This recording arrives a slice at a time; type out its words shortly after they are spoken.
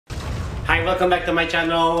Hi, welcome back to my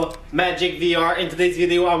channel, Magic VR. In today's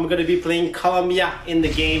video, I'm gonna be playing Columbia in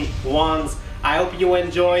the game Wands. I hope you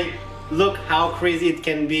enjoy. Look how crazy it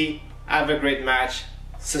can be. Have a great match.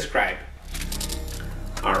 Subscribe.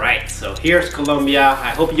 Alright, so here's Columbia. I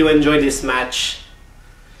hope you enjoy this match.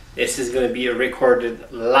 This is gonna be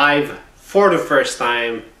recorded live for the first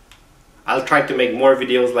time. I'll try to make more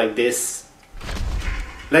videos like this.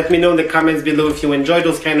 Let me know in the comments below if you enjoy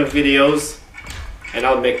those kind of videos, and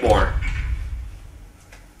I'll make more.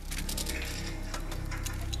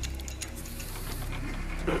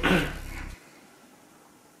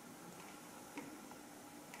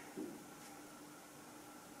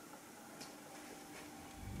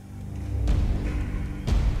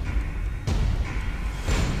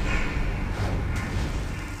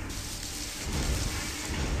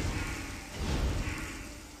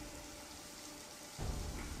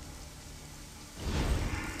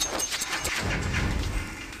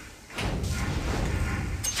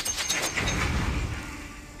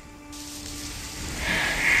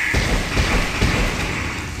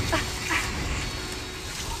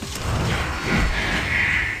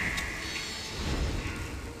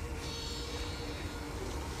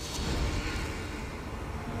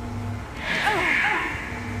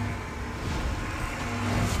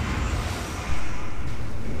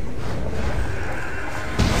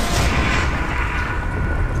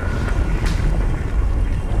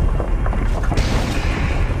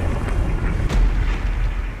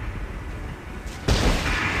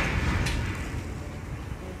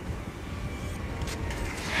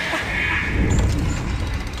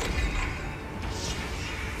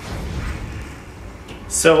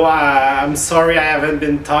 So I'm sorry I haven't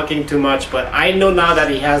been talking too much, but I know now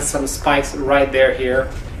that he has some spikes right there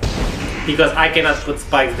here, because I cannot put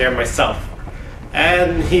spikes there myself,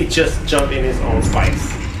 and he just jumped in his own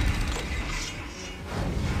spikes.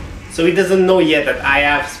 So he doesn't know yet that I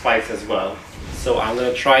have spikes as well, so I'm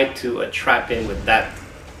gonna try to trap him with that.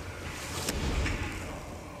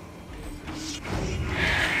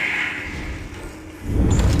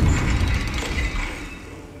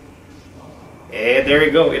 And there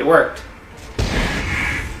you go, it worked.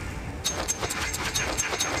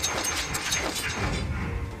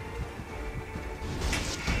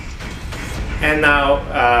 And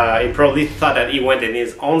now he probably thought that he went in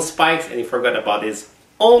his own spikes and he forgot about his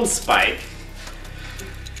own spike.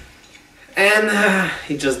 And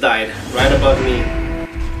he just died right above me.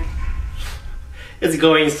 It's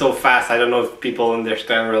going so fast, I don't know if people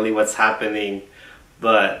understand really what's happening.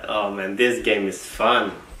 But oh man, this game is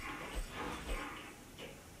fun.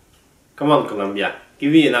 Come on, Columbia.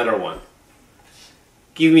 Give me another one.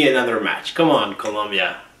 Give me another match. Come on,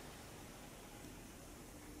 Columbia.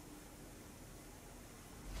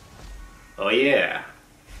 Oh yeah.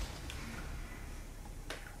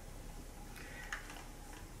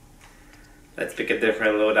 Let's pick a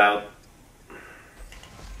different loadout.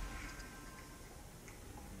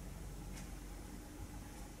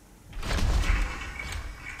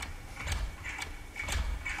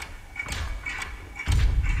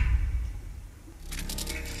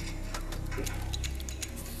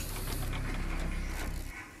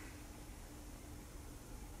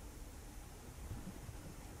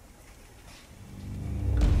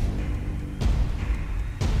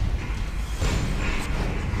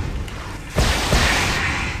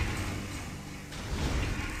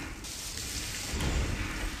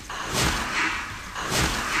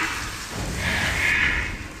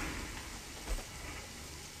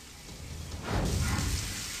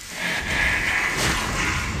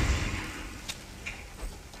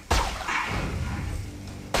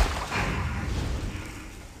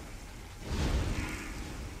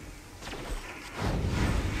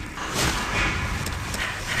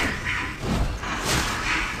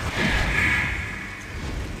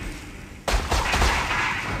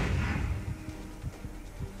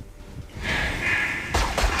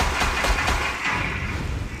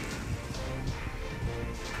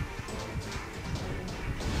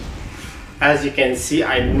 As you can see,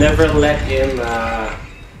 I never let him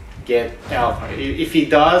get health. If he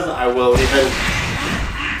does, I will even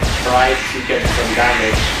try to get some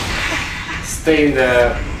damage. Stay in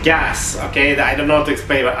the gas, okay? I don't know how to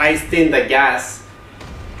explain, but I stay in the gas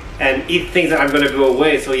and he thinks that I'm gonna go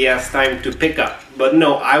away so he has time to pick up. But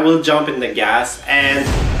no, I will jump in the gas and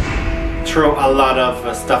throw a lot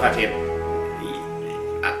of stuff at him.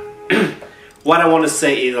 What I want to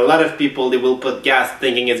say is a lot of people, they will put gas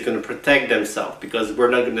thinking it's going to protect themselves because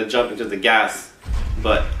we're not going to jump into the gas.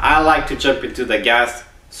 But I like to jump into the gas,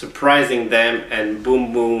 surprising them, and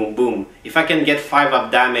boom, boom, boom. If I can get 5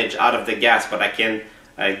 of damage out of the gas, but I can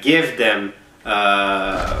give them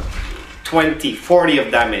 12 20, 40 of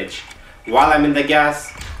damage while I'm in the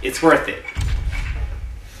gas, it's worth it.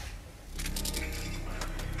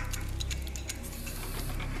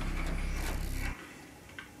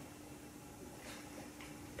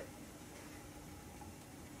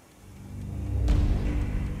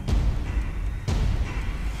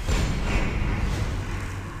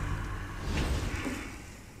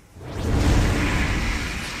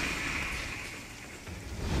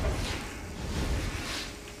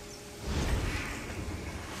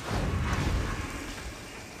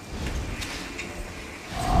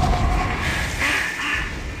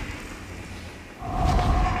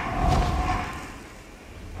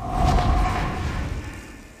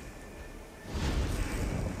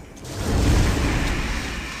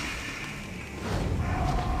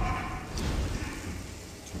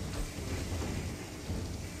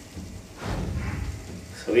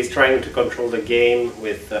 So he's trying to control the game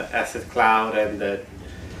with the Acid Cloud and the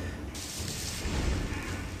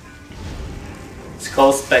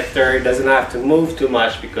Skull Spectre. Doesn't have to move too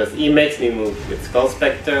much because he makes me move with Skull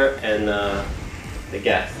Spectre and the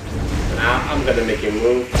gas. So now I'm gonna make him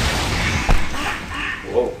move.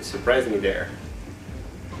 Whoa, surprised me there.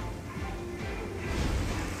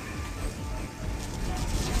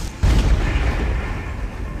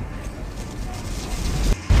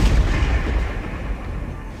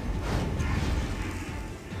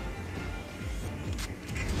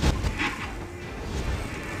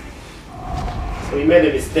 So he made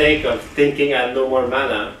a mistake of thinking I have no more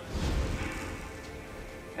mana,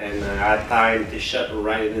 and I had time to shut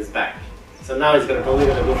right in his back. So now he's probably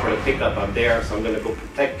gonna go for the pickup up there, so I'm gonna go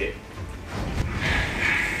protect it.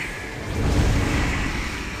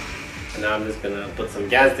 And now I'm just gonna put some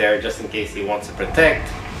gas there just in case he wants to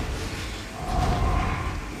protect.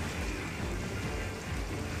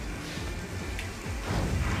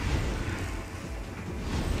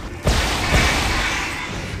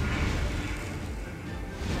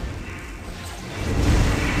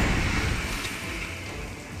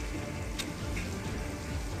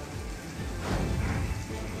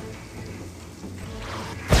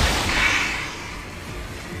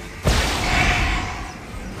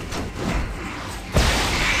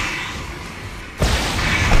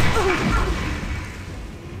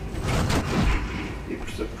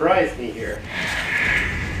 Surprised me here.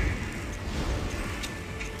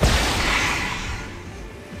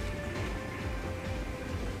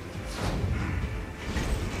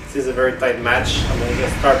 This is a very tight match. I'm going to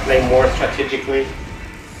just start playing more strategically.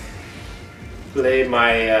 Play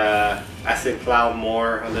my Acid Cloud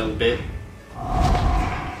more a little bit.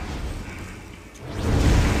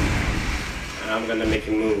 And I'm going to make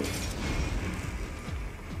a move.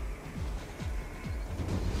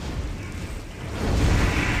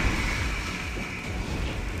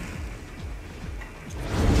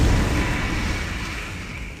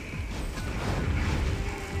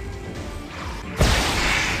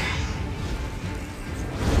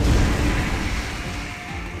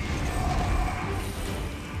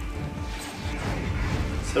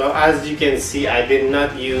 So as you can see, I did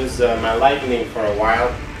not use my lightning for a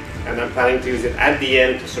while, and I'm planning to use it at the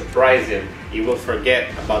end to surprise him. He will forget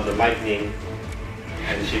about the lightning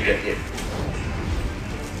and should get hit.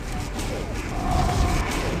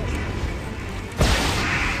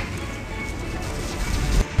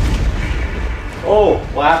 Oh,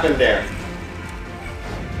 what happened there?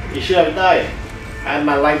 He should have died. I had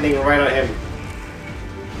my lightning right on him.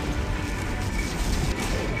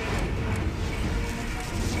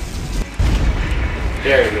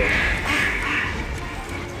 There you go.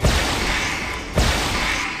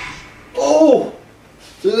 Oh!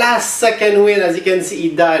 Last second win. As you can see,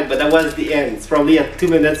 he died, but that was the end. It's probably at 2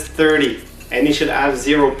 minutes 30, and he should have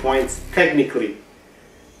 0 points technically.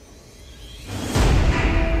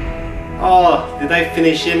 Oh, did I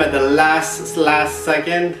finish him at the last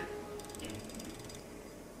second?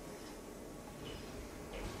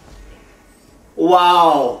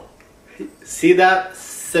 Wow! See that?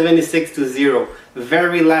 76-0.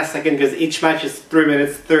 Very last second, because each match is 3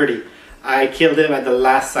 minutes 30. I killed him at the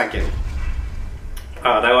last second.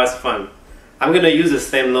 Oh, that was fun. I'm gonna use the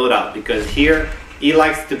same loadout because here he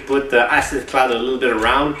likes to put the Acid Cloud a little bit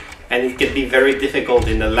around, and it can be very difficult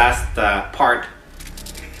in the last part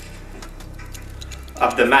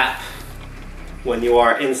of the map when you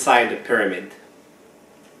are inside the pyramid.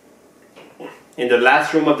 In the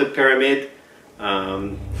last room of the pyramid,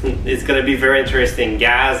 it's gonna be very interesting.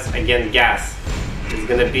 Gas again, gas. It's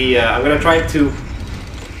gonna be. I'm gonna try to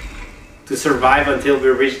survive until we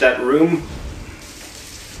reach that room,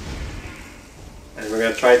 and we're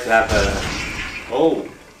gonna try to have a. Oh,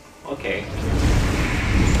 okay.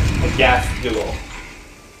 A gas duel.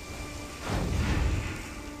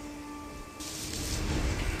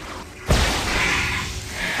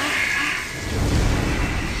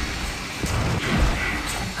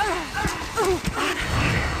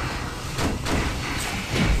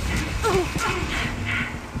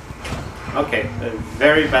 Okay, a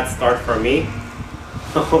very bad start for me.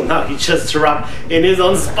 Oh no, he just dropped in his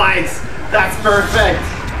own spikes. That's perfect.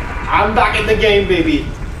 I'm back in the game, baby.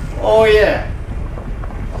 Oh yeah.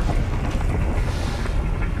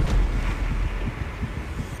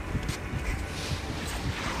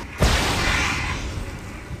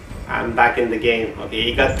 I'm back in the game. Okay,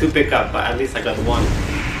 he got 2 pickup, but at least I got 1.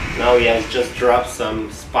 Now he has just dropped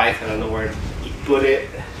some spikes. I don't know where he put it.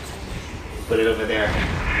 Put it over there.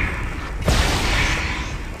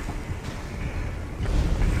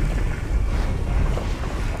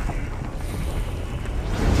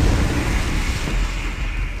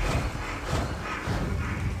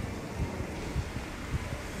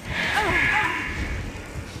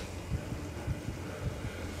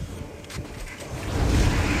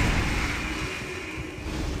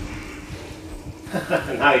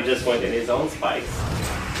 Now he just went in his own spikes.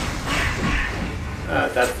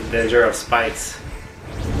 That's the danger of spikes.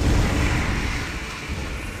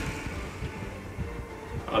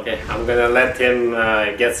 Okay, I'm gonna let him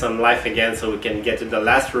get some life again so we can get to the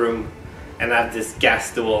last room and have this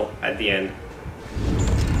gas duel at the end.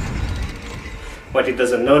 What he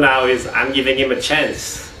doesn't know now is I'm giving him a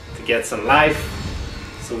chance to get some life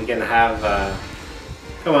so we can have...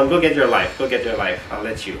 Come on, go get your life, go get your life, I'll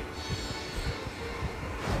let you.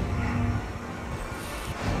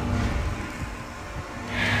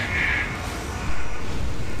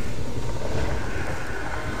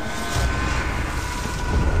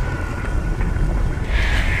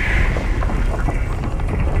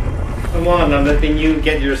 Come on, I'm letting you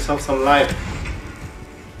get yourself some life.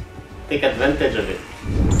 Take advantage of it.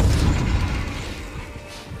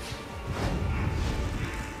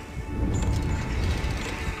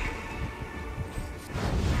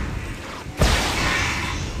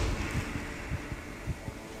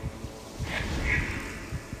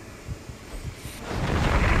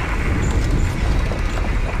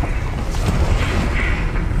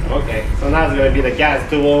 Okay, so now it's gonna be the gas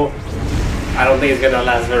duel. I don't think it's gonna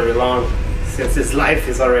last very long since his life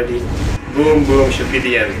is already boom boom, should be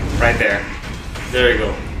the end right there. There you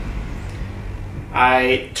go.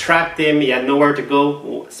 I trapped him, he had nowhere to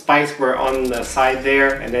go. Spikes were on the side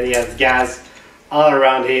there, and then he has gas all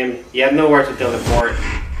around him. He had nowhere to teleport.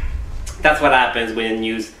 That's what happens when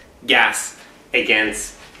you use gas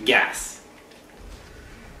against gas.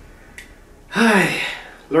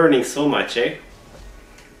 Learning so much, eh?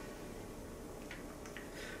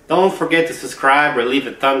 Don't forget to subscribe or leave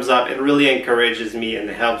a thumbs up. It really encourages me and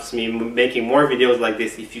helps me making more videos like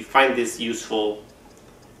this. If you find this useful,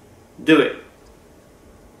 do it.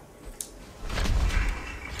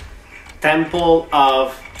 Temple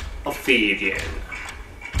of Ophidian.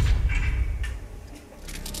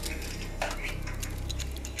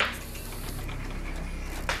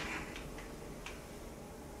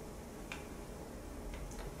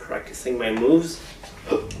 Practicing my moves.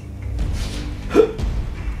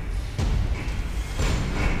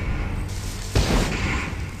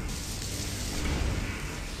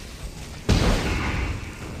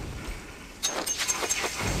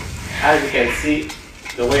 As you can see,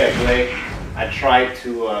 the way I play, I try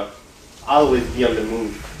to always be on the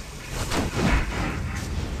move.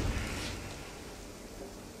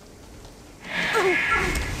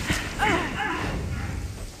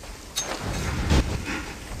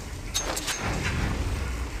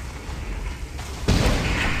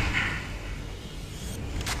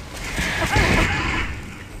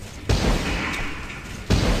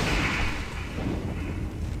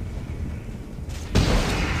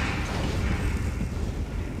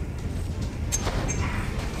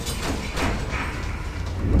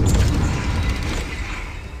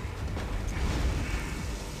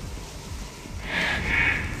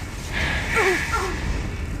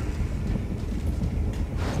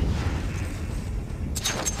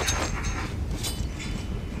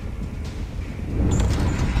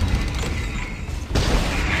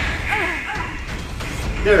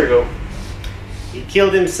 There we go. He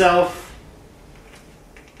killed himself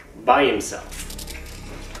by himself.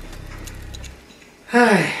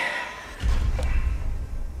 That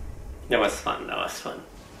was fun, that was fun.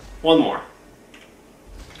 One more.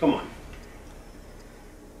 Come on.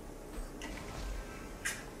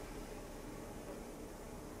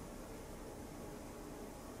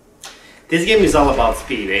 This game is all about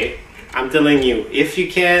speed, eh? I'm telling you, if you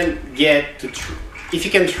can get to, if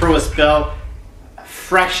you can throw a spell a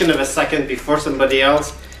fraction of a second before somebody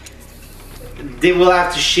else, they will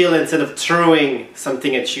have to shield instead of throwing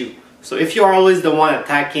something at you. So if you are always the one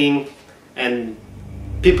attacking, and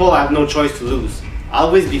people have no choice to lose.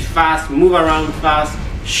 Always be fast, move around fast,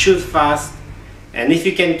 shoot fast, And if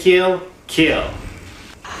you can kill, kill.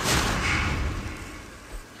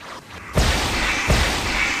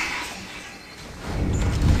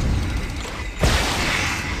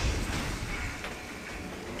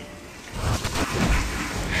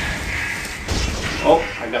 Oh,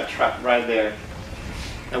 I got trapped right there.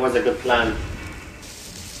 That was a good plan.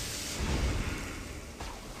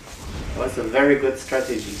 That was a very good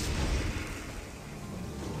strategy.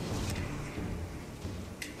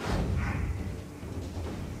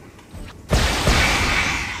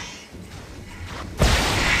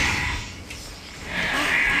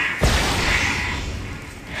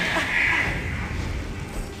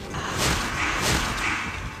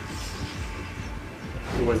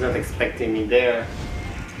 He was not expecting me there.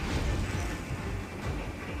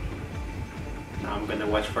 Now I'm gonna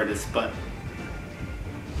watch for the spot.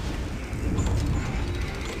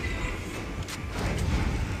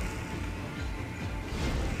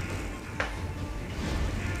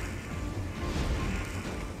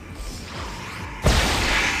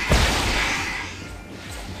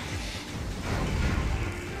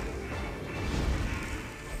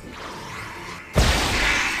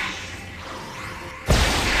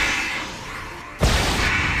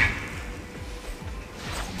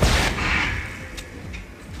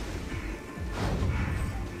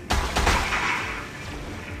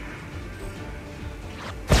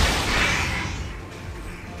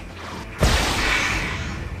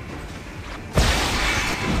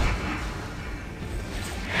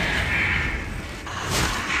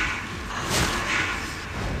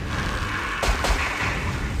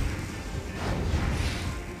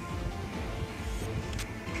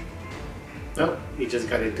 No, he just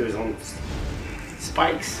got into his own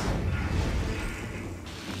spikes.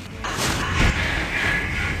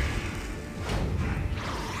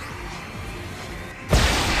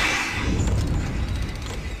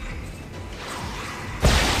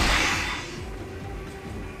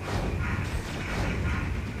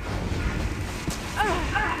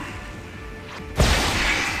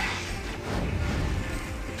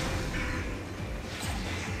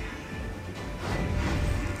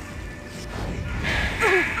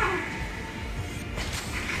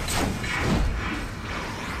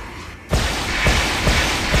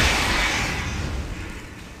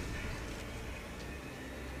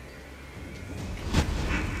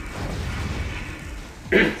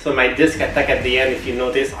 So my disc attack at the end, if you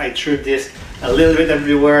notice, I threw disc a little bit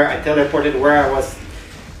everywhere. I teleported where I was,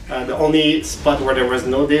 the only spot where there was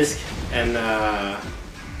no disc, and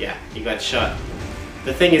yeah, he got shot.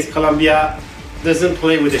 The thing is, Columbia doesn't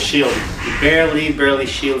play with the shield. He barely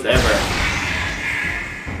shields ever.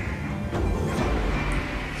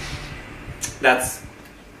 That's,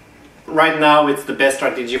 right now it's the best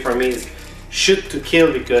strategy for me, is shoot to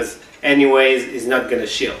kill, because anyways he's not gonna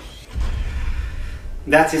shield.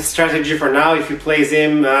 That's his strategy for now. If he plays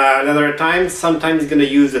him another time, sometimes he's gonna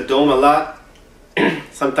use the dome a lot,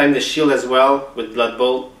 sometimes the shield as well with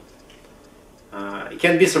bloodbolt. It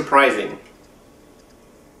can be surprising.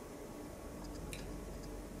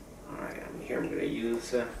 Alright, I'm here. I'm gonna use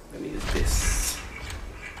this.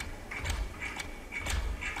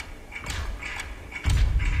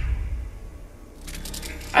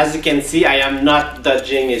 As you can see, I am not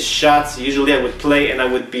dodging his shots. Usually I would play and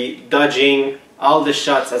I would be dodging all the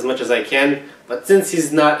shots as much as I can, but since he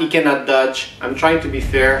cannot dodge, I'm trying to be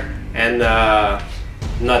fair and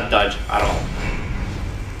not dodge at all.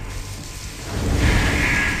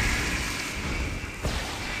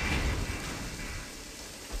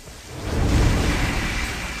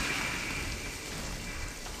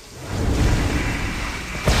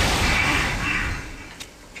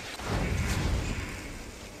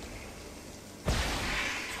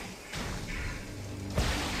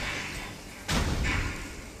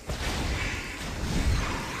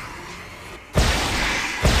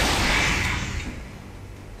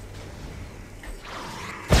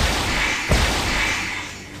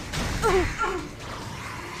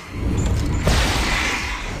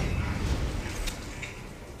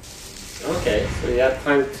 Okay, so he had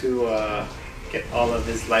time to get all of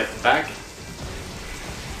his life back.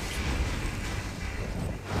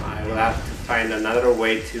 I will have to find another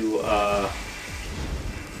way to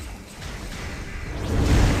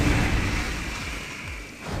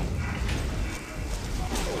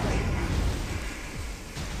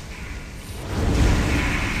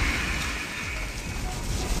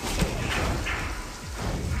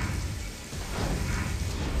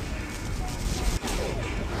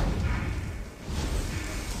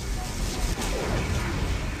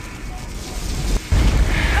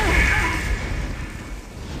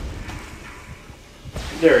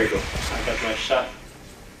there we go. I got my shot.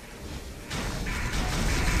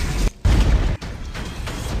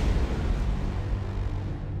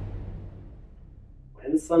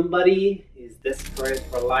 somebody is desperate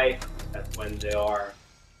for life, that's when they are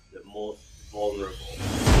the most vulnerable.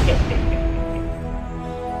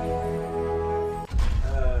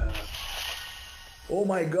 Oh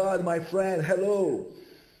my God, my friend, hello.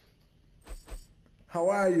 How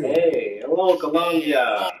are you? Hey, hello, Columbia.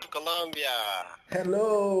 Hello, Columbia.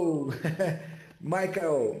 Hello,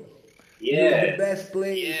 Michael. You're the Yes. best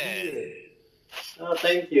player here. Oh,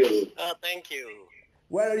 thank you. Thank you.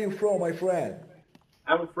 Where are you from, my friend?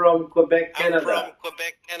 I'm from Quebec, I'm Canada. from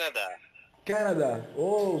Quebec, Canada. Canada.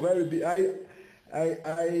 Oh, very big. I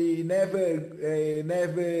never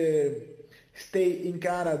stay in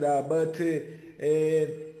Canada, but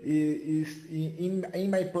is in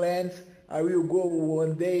my plans. I will go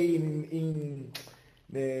one day in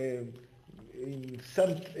the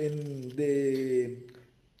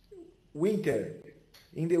winter.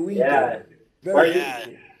 In the winter. Yeah. Very Yeah.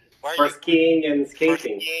 beautiful. For skiing and For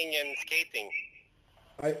skating. skiing and skating.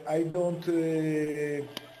 I don't.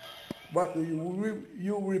 What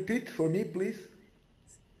you repeat for me, please?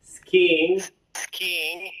 Skiing.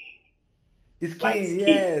 Skiing. Like Skiing, ski.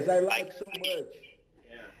 yes, I like so much.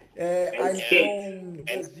 Yeah. I'm skate. from And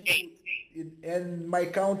Brazil, skate. and my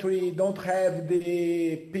country don't have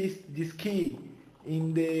the ski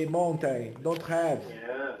in the mountain. Don't have.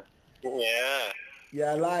 Yeah. Yeah.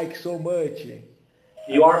 Yeah, I like so much.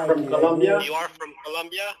 You are from Colombia? You are from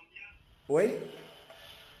Colombia? Wait.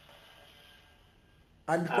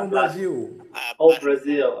 I'm from Brazil. Oh,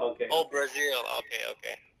 Brazil. Okay. Oh, Brazil.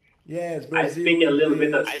 Okay. Yes, I Brazil. speak a little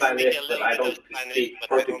bit of I Spanish, speak a but little I bit don't of Spanish, speak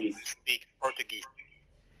but I don't Portuguese. speak Portuguese.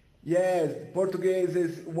 Yes, Portuguese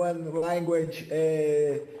is one language,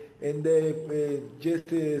 and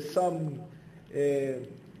just some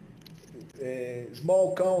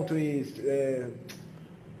small countries,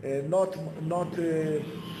 not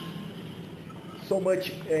so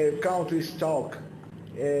much countries talk.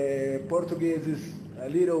 Portuguese is a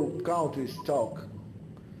little countries talk,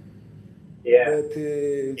 Yeah. but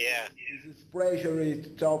Yeah. it's pleasure to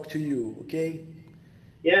talk to you. Okay.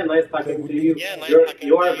 Yeah, nice It's a talking good to you. day. Yeah, nice talking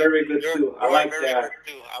You to are you. very good too. You are very good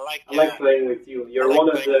too. I like playing with you. You're I like one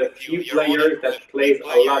of playing the with you. few You're one of players the that few plays a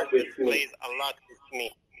players lot with that me. plays a lot with me.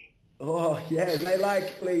 Oh yes, I like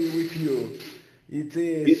playing with you. It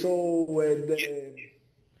is so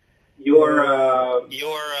Your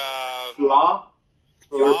Your flaw,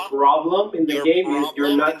 your flaw, problem in the your game is you're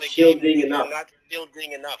problem in not the game shielding is enough. you're not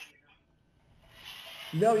shielding enough.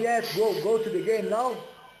 no. Yes, go to the game now.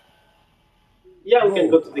 Yeah, we can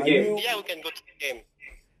go to the I game. will. Yeah, we can go to the game.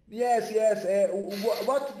 Yes.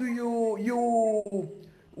 What do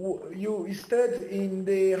you study in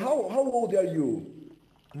the? How old are you,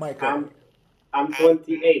 Michael? I'm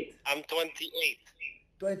 28. I'm 28.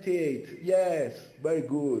 28. Yes, very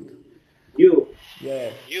good. You?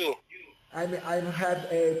 Yes, You? I have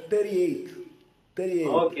 38. 38.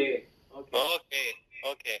 Okay.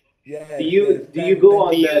 Okay. Yes, yes. Do you go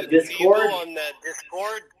on Do you Discord? go on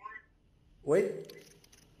Discord? Wait.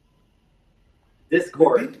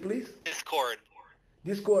 Discord. Repeat, please. Discord.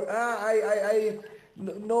 Discord.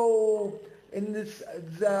 No, in this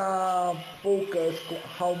the focus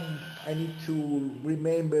how I need to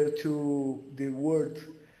remember to the word.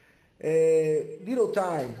 Little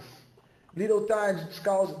times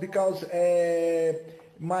because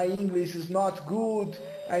my English is not good.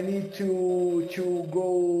 I need to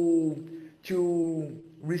go to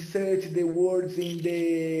research the words in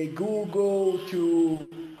the Google to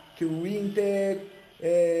enter.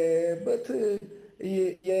 But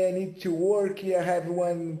yeah, I need to work. I have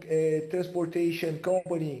one transportation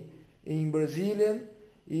company in Brazilian.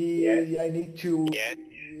 Yes. I need to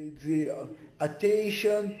the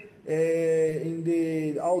attention in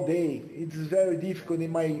the all day. It's very difficult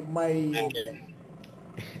in my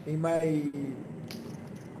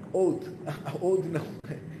old old no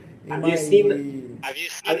in Have my you seen Have you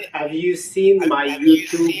Have you seen my Have you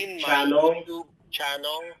YouTube seen my channel? YouTube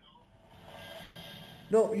channel?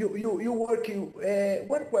 no you work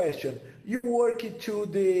one question you work to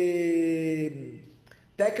the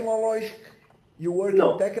technology you work in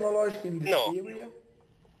No. technology in this No. area.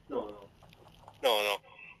 No. No.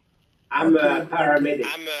 I'm Okay, a paramedic.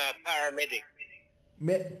 I'm a paramedic.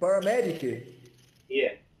 Paramedic. Yeah.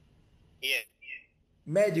 Yeah.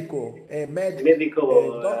 Medical,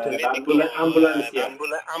 Medical doctor. ambulancia.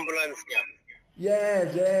 Ambulancia.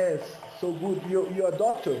 Yes, so good. You're a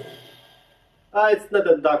doctor. It's not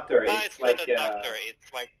a doctor. It's It's not like a doctor.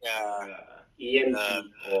 It's like EMT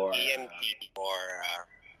or EMT or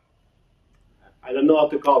I don't know how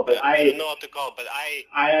to call, but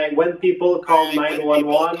when people call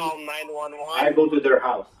 911, I go to their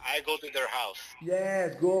house.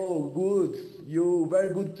 Yes, go, good. You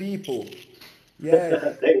very good people.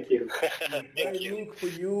 Yes. Thank you. Very look for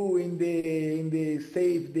you in the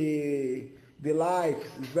save the lives.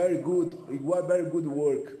 It's very good. It was very good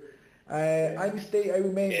work. I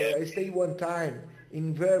remember I stayed one time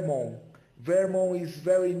in Vermont. Vermont is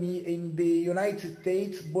very near in the United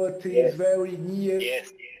States, but is Yes. very near.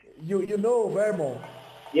 You know Vermont.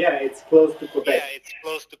 Yeah, it's close to Quebec.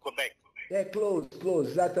 Yeah, close,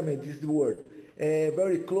 exatamente, this is the word.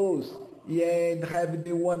 Very close, yeah, and have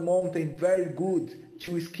the one mountain very good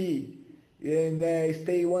to ski. And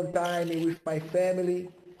stay one time with my family.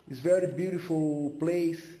 It's very beautiful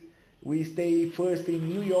place. We stay first in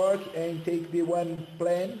New York and take the one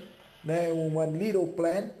plane, one little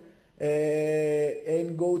plane,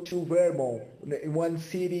 and go to Vermont. One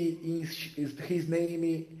city is his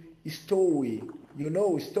name is Stowe. You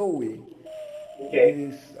know Stowe. Okay.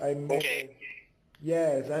 This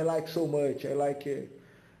yes, I like so much. I like Did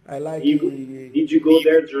you go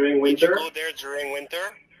there during winter?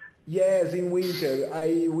 yes, in winter.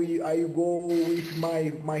 I go with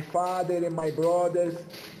my father and my brothers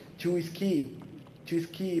to ski,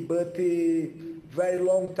 but very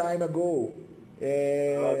long time ago,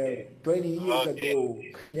 Okay. 20 years ago.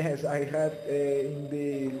 Yes, I have in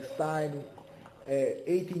this time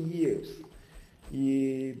 18 years.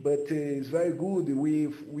 Yeah, but it's very good.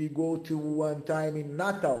 We go to one time in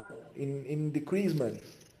Natal, in the Christmas,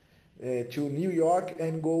 to New York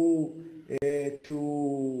and go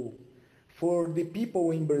to for the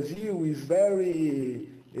people in Brazil is very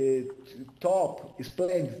top,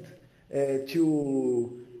 splendid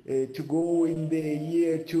to go in the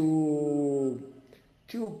year to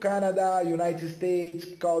Canada, United States,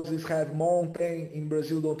 because it have mountain in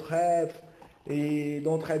Brazil don't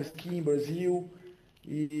have ski in Brazil.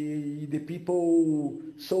 The people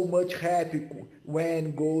so much happy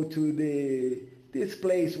when go to this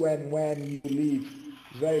place when you live.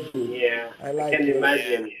 It's very good. Yeah, I I like can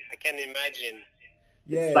imagine. It's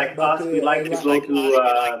yes, like but us. We like to go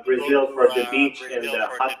to Brazil for the beach and the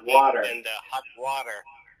hot water.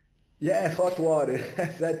 yes, hot water.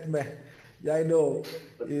 That man, yeah, I know.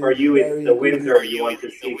 But for It's you, it's very the good. winter you want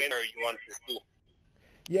to see.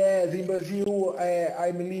 Yes, in Brazil,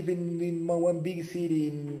 I'm living in one big city.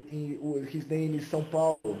 His name is São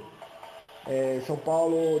Paulo. São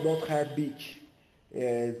Paulo don't have beach.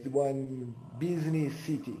 It's one business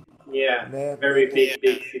city. Yeah, Né? very But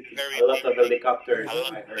big city. A lot of helicopters,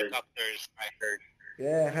 I heard.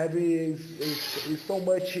 yeah, have is so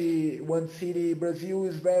much. One city, Brazil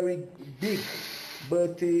is very big,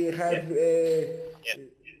 but Yeah. have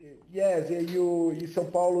yes, São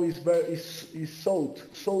Paulo is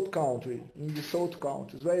salt country in the salt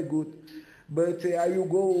country. It's very good, but I will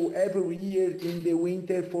go every year in the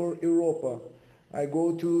winter for Europa. I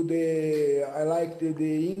go to I like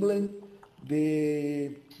the England,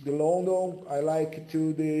 the London. I like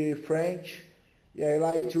to the French. Yeah, I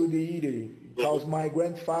like to the Italy because my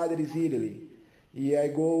grandfather is Italy. Yeah, I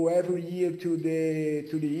go every year to the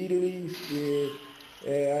Italy.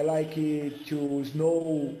 I like to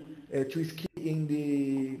snow to ski in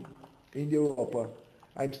the Europa.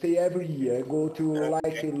 I stay every year. I go to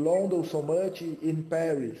like London so much in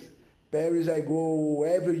Paris. Paris, I go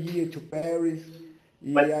every year to Paris.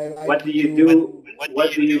 Yeah, I What like do you to. do?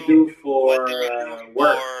 What do you do for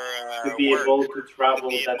work to be able to travel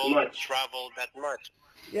that much?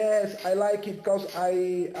 Yes, I like it because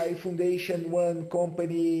I foundation one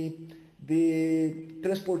company, the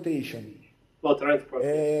transportation. Well,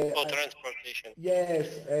 transportation. Yes,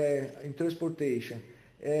 in transportation.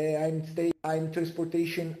 I'm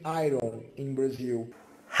transportation iron in Brazil.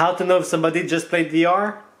 How to know if somebody just played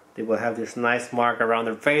VR? They will have this nice mark around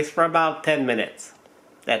their face for about 10 minutes.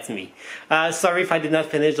 That's me. Sorry if I did not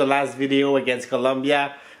finish the last video against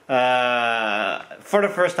Columbia. For the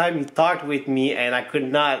first time he talked with me and I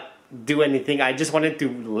could not do anything. I just wanted to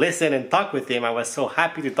listen and talk with him. I was so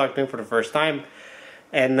happy to talk to him for the first time.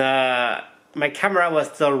 And my camera was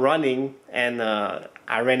still running and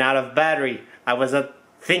I ran out of battery. I was not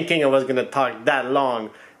thinking I was going to talk that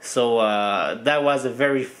long. So that was a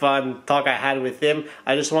very fun talk I had with him.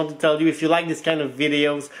 I just want to tell you, if you like this kind of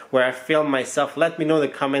videos where I film myself, let me know in the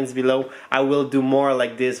comments below. I will do more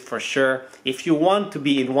like this for sure. If you want to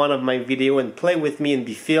be in one of my videos and play with me and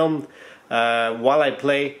be filmed while I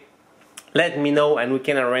play, let me know and we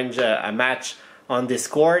can arrange a match on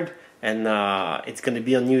Discord and it's going to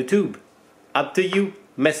be on YouTube. Up to you.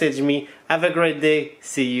 Message me. Have a great day.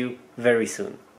 See you very soon.